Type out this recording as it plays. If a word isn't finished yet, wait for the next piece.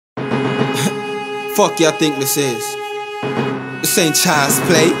Fuck y'all think this is? This ain't child's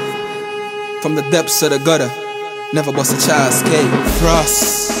play. From the depths of the gutter, never bust a child's cave.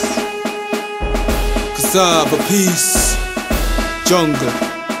 Frass, Gaza, peace. Jungle,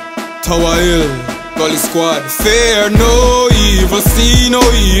 Tower Hill, Gully squad. Fear no evil, see no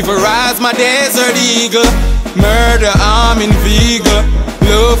evil. Rise my desert eagle. Murder, I'm in Vega.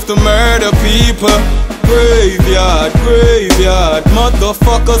 Love to murder people. Graveyard, graveyard,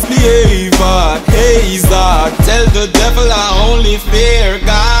 motherfuckers behave hard. Hazard, tell the devil I only fear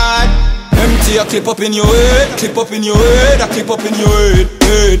God. Empty a clip up in your head, clip up in your head, a clip up in your head.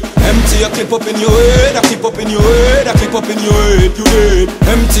 Empty a clip up in your head, a clip up in your head, a clip up in your head. You dead.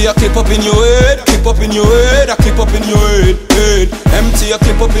 Empty a clip up in your head, clip up in your head, a clip up in your head. Empty a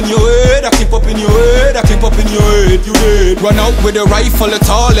clip up in your head, a clip up in your head, a clip up in your head. You dead. Run out with a rifle, the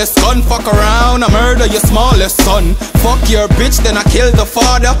tallest gun. Fuck around, I murder your smallest son. Fuck your bitch, then I kill the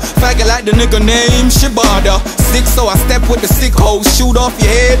father. Faggot like the nigga named Shibada. Sick, so I step with the sick hose. Shoot off your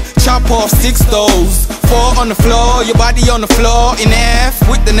head, chop off 6 toes. 4 on the floor, your body on the floor. In half,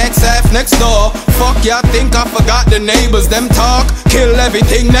 with the next half next door. Fuck y'all think I forgot the neighbors. Them talk, kill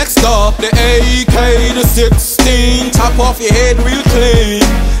everything next door. The AK, the 16. Top off your head real clean.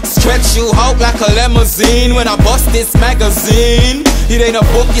 Stretch you out like a limousine when I bust this magazine. It ain't a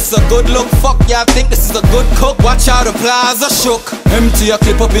book, it's a good look. Fuck y'all think this is a good cook. Watch out, the Plaza shook. Empty a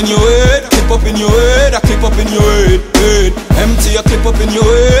clip up in your head, clip up in your head, a clip up in your head. Empty a clip up in your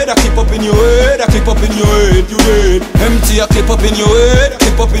head, a clip up in your head, a clip up in your head. You dead. Empty a clip up in your head,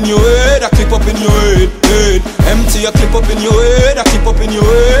 clip up in your head, a clip up in your head. Empty a clip up in your head, a clip up in your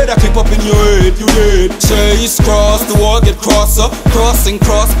head, a clip up in your head. You dead. Chase cross, the war get crosser. Crossing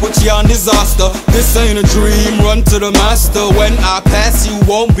cross, put you on disaster. This ain't a dream, run to the master. When I pass you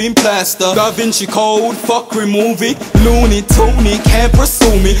won't be plaster. Jah Vinci code, fuck remove it. Looney Tooney can't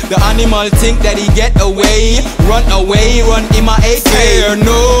pursue me. The animal think that he get away. Run away, run in my AK. Fear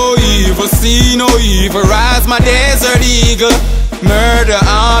no evil, see no evil. Rise my desert eagle. Murder,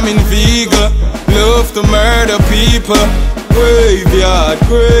 I'm in Vega. Love to murder people. Graveyard,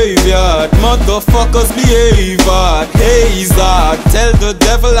 graveyard, motherfuckers behave hard. Hazard, tell the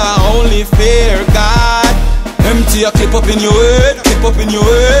devil I only fear God. Empty a clip up in your head, clip up in your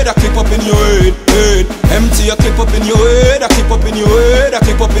head, a clip up in your head. Empty a clip up in your head, a clip up in your head, a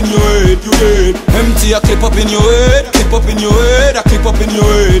clip up in your head. You dead. Empty a clip up in your head, clip up in your head, a clip up in your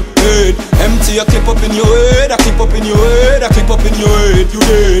head. Empty a clip up in your head, a clip up in your head, a clip up in your head. You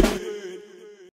dead.